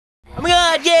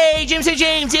god, yay! James and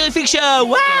James, Daily Freak Show!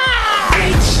 Wow!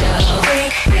 Freak show,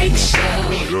 freak show.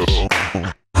 We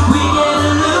get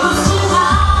loose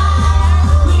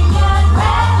tonight. We get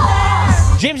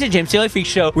reckless. James and James, Daily Freak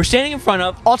Show. We're standing in front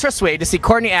of Ultra Suede to see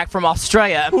Courtney Act from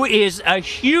Australia, who is a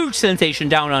huge sensation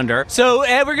down under. So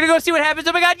we're gonna go see what happens.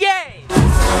 Oh my god, yay!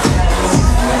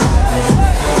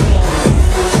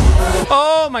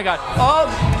 Oh my god.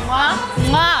 Oh.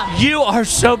 You are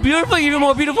so beautiful, you're even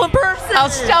more beautiful in person. Oh,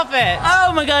 stop it.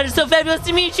 Oh my god, it's so fabulous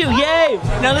to meet you. Yay.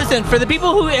 Now listen, for the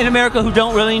people who in America who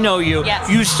don't really know you, yes.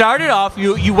 You started off,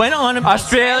 you went on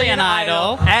Australian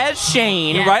Idol as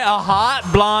Shane, yes. right? A hot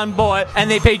blonde boy,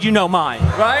 and they paid you no mind,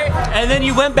 right? And then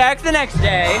you went back the next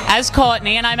day as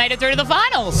Courtney, and I made it through to the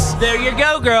finals. There you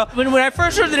go, girl. When I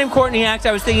first heard the name Courtney Act,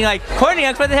 I was thinking like, Courtney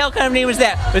Act, what the hell kind of name is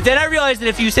that? But then I realized that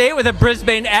if you say it with a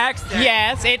Brisbane accent.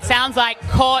 Yes, it sounds like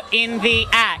caught in the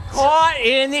act. Caught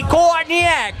in the Courtney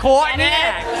Act. Courtney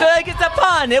Act. So like it's a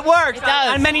pun. It works. It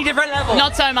does. On many different levels.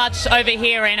 Not so much over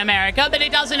here in America, but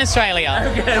it does in Australia.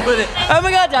 Okay, with it. Oh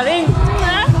my god, darling.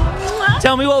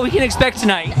 Tell me what we can expect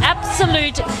tonight.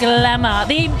 Absolute glamour.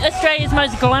 The Australia's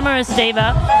most glamorous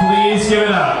diva. Please give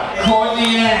it up.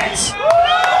 Courtney Act.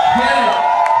 Get it.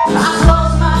 I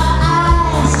close my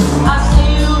eyes. I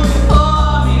see you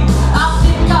before me. I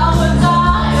think I would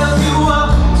die if you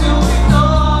were to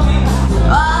ignore me.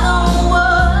 I don't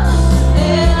want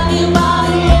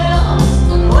anybody else.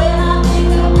 When I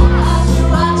think about you,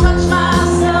 I touch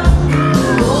myself.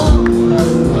 Oh,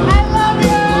 I love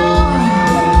you.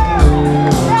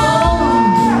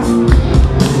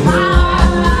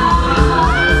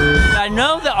 I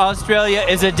know that Australia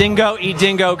is a dingo eat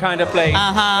dingo kind of place.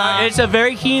 It's a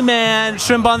very He-Man,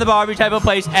 shrimp on the Barbie type of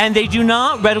place, and they do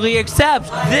not readily accept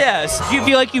this. Do you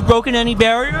feel like you've broken any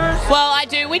barriers? Well, I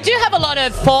do. We do have a lot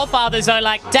of forefathers, though,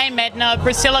 like Dame Edna,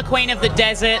 Priscilla, Queen of the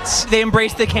Desert. They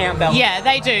embrace the camp element. Yeah,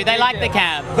 they do. They like the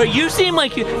camp. But you seem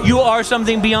like you are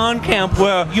something beyond camp,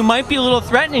 where you might be a little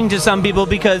threatening to some people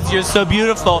because you're so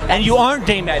beautiful, and you aren't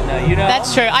Dame Edna, you know?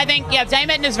 That's true. I think, yeah, Dame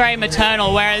Edna's very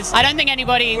maternal, whereas I don't think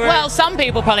anybody, well, some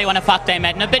people probably want to fuck Dame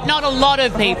Edna, but not a lot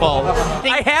of people.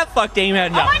 I have fucked Dame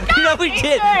Edna. Oh my God, no, we me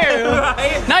did. too.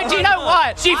 Right? No, do you know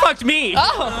what? She fucked me.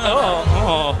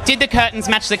 Oh. Did the curtains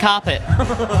match the carpet?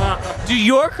 Do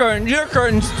your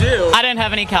curtains do? I don't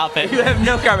have any carpet. You have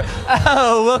no carpet.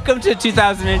 Oh, welcome to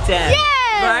 2010. Yeah.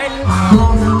 Right?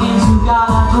 You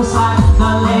gotta just like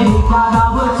the Lady Gaga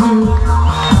would do.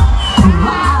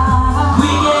 We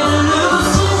get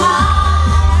loose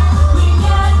tonight. We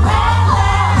get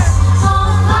reckless.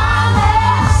 Some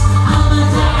violence. I'm a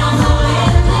damsel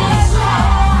in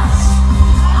distress.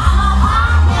 I'm a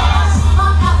hot mess.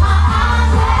 I've got my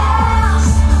address.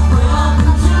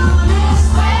 Welcome to this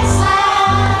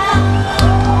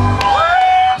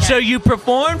wasteland. So you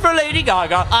performed for Lady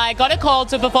Gaga. I got a call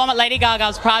to perform at Lady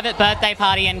Gaga's private birthday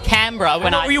party in Canberra.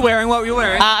 What were you wearing? What were you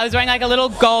wearing? I was wearing like a little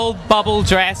gold bubble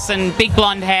dress and big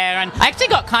blonde hair, and I actually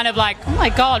got kind of like, oh my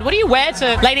god, what do you wear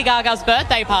to Lady Gaga's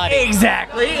birthday party?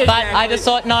 Exactly. But I just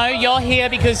thought, no, you're here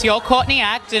because you're Courtney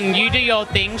Act and you do your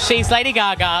thing. She's Lady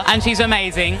Gaga and she's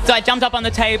amazing. So I jumped up on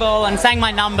the table and sang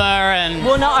my number, and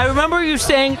Well, no, I remember you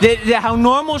saying that how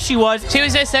normal she was. she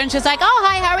was just there and she was like, oh,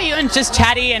 hi, how are you? And just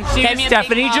chatty, and She gave was me a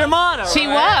Stephanie big hug. Germano, She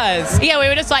right? was. Yeah, we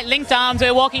were just like linked arms. We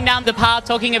were walking down the path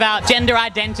talking about gender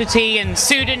identity and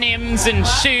pseudonyms and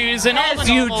shoes and all As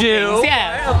the you normal do. things.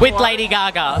 Yeah, with Lady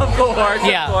Gaga. Of course,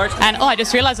 Yeah. of course. And I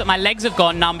just realized that my legs have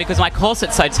gone numb because my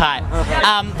corset's so tight.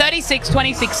 36,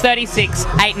 26, 36,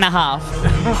 8.5.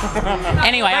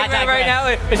 Anyway, I digress. right now,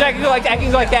 I can go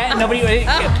like that, and nobody.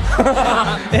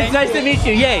 It's nice to meet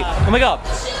you. Yay! Oh my god.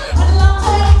 Love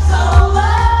takes over.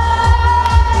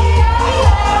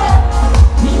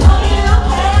 You know you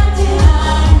can't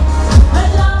deny. But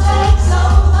love takes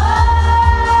over.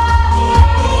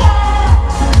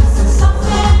 There's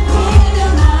something here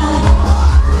tonight.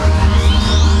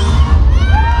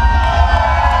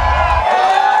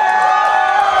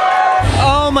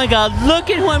 Oh my god, look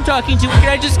at who I'm talking to. Can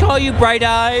I just call you Bright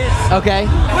Eyes? Okay.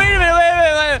 Wait a minute.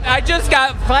 I just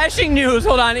got flashing news,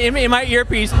 hold on, in my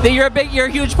earpiece, that you're a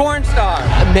huge porn star.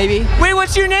 Maybe. Wait,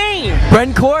 what's your name?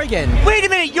 Brent Corrigan. Wait a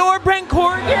minute, you're Brent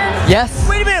Corrigan? Yes.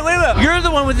 Wait a minute. You're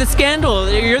the one with the scandal.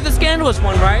 You're the scandalous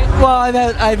one, right? Well,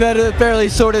 I've had a fairly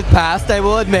sordid past, I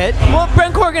will admit. Well,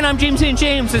 Brent Corrigan, I'm James St.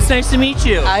 James. It's nice to meet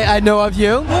you. I know of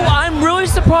you. Well, I'm really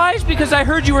surprised because I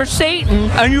heard you were Satan,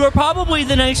 and you are probably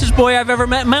the nicest boy I've ever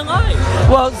met in my life.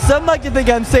 Well, some like to think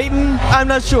I'm Satan. I'm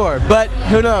not sure, but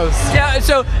who knows? Yeah,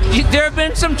 so there have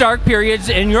been some dark periods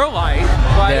in your life.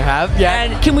 Right? There have, yeah.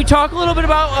 And can we talk a little bit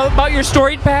about your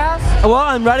storied past? Well,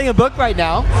 I'm writing a book right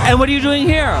now. And what are you doing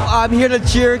here? I'm here to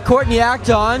cheer Courtney Act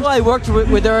on. I worked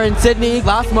with her in Sydney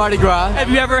last Mardi Gras. Have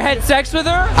you ever had sex with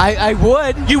her? I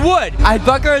would. You would? I'd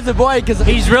fuck her as a boy because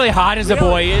He's really hot as a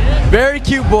boy, isn't it? very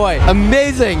cute boy.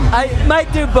 Amazing. I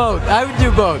might do both. I would do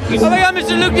both. Oh my God,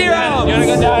 Mr. Luke Nero! You wanna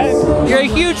go dive? You're a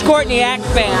huge Courtney Act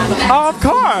fan. Oh, of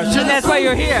course. And that's why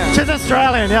you're here. She's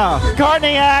Australian, yeah.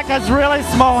 Courtney Act has really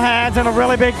small hands and a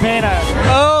really big penis.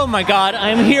 Oh my God,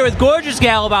 I'm here with gorgeous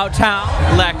gal about town,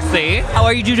 Lexi. How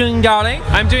are you doing, darling?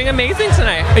 I'm doing amazing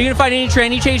tonight. Are you gonna find any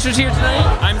tranny chasers here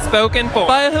tonight? I'm spoken for.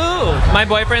 By who? My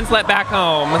boyfriend's let back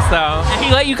home, so.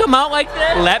 He let you come out like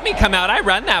this? Let me come out. I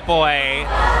run that boy.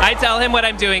 I tell him what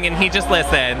I'm doing and he just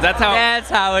listens. That's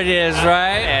how it is,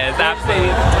 right? it is. Absolutely.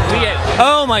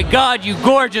 Oh my God, you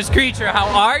gorgeous creature. How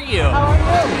are you?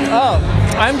 Oh,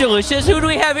 I'm delicious. Who do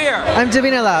we have here? I'm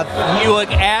Davina Love. You look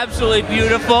absolutely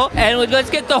beautiful. And let's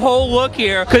get the whole look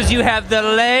here because you have the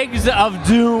legs of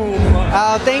doom.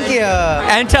 Oh, thank you.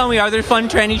 And tell me, are there fun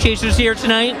tranny chasers here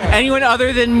tonight? Anyone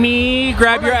other than me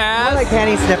grab your ass? I like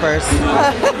panty sniffers.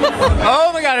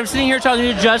 Oh my God, I'm sitting here talking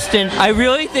to Justin. I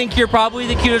really think you're probably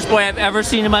the cutest boy I've ever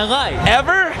seen in my life.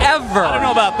 Ever? Ever. I don't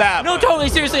know about that. No, totally,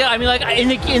 seriously. I mean, like, in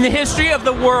the history of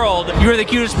the world, you're the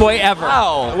cutest boy ever.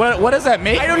 Oh, what does that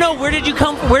mean? I don't know. Where did you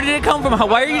come from? Where did it come from?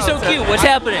 Why are you so cute? What's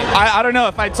happening? I don't know.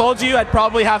 If I told you, I'd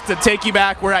probably have to take you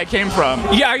back where I came from.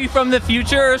 Yeah, are you from the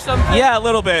future or something? Yeah, a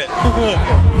little bit.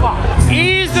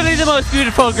 Easily the most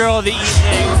beautiful girl of the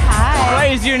evening. Hi.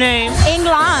 What is your name?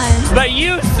 England. But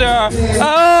you, sir.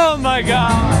 Oh my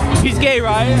God. He's gay,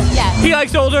 right? Yes. He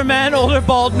likes older men, older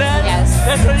bald men? Yes.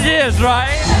 That's what it is,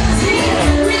 right?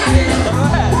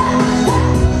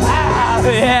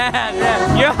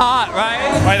 Yeah, you're hot, right?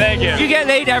 Why, thank you. You get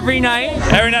laid every night?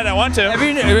 Every night I want to.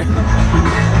 Every night.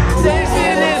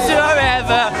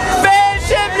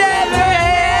 Friendship never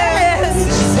ends.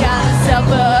 She's got herself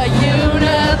a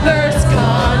universe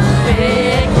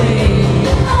completely.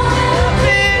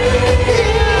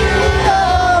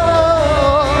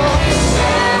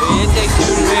 It takes two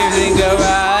to make everything go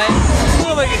right.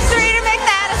 Three to make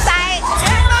that a sight.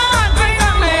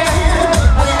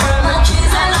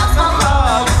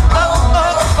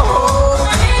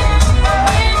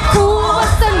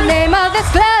 What's the name of this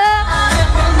club?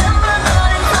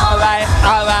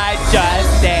 Alright,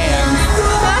 just dance.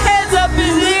 My hands up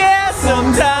in the air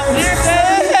sometimes.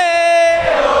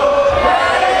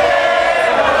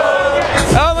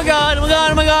 Oh my God, oh my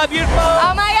God, oh my God, beautiful.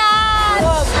 Oh my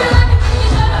God.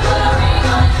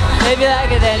 Maybe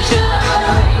like it then.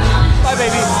 Bye,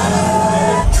 baby.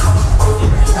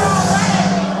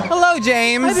 Hello,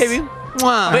 James. Hi, baby.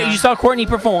 Mwah. Wait, you saw Courtney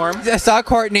perform? I saw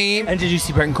Courtney. And did you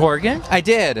see Brent Corrigan? I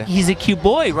did. He's a cute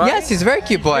boy, right? Yes, he's a very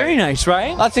cute boy. Very nice,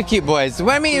 right? Lots of cute boys.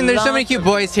 Well, I mean, there's so many cute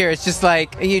boys here. It's just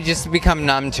like you just become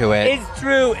numb to it. It's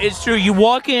true. It's true. You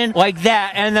walk in like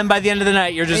that, and then by the end of the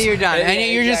night, you're just You're done, and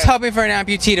you're just hoping for an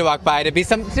amputee to walk by to be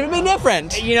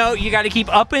different. You know, you got to keep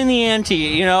up in the ante.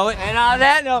 You know, and on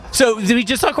that note, so we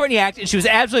just saw Courtney Act, and she was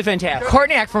absolutely fantastic.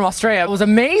 Courtney Act from Australia was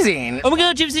amazing. Oh my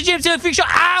God, Gypsy, a freak show!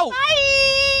 Ow! Bye.